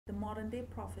modern day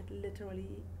prophet literally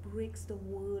breaks the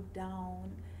word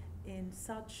down in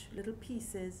such little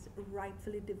pieces,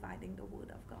 rightfully dividing the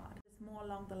word of God. It's more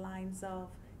along the lines of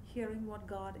hearing what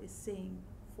God is saying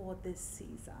for this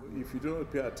season. If you don't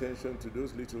pay attention to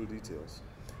those little details,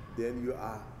 then you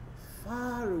are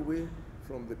far away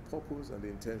from the purpose and the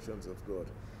intentions of God.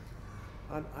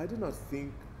 And I do not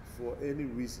think for any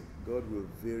reason God will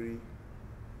vary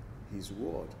his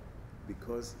word,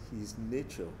 because his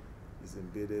nature is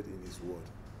embedded in his word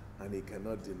and he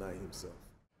cannot deny himself.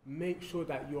 Make sure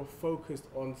that you're focused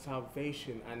on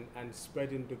salvation and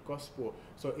spreading the gospel.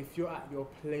 So if you're at your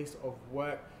place of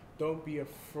work, don't be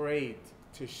afraid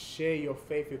to share your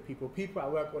faith with people. People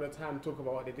at work all the time talk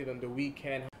about what they did on the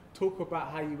weekend. Talk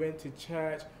about how you went to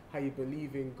church, how you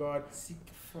believe in God. Seek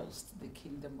first the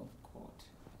kingdom of God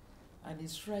and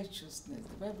his righteousness.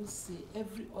 The Bible says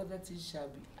every other thing shall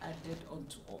be added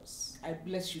unto us. I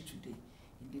bless you today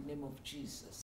in the name of Jesus.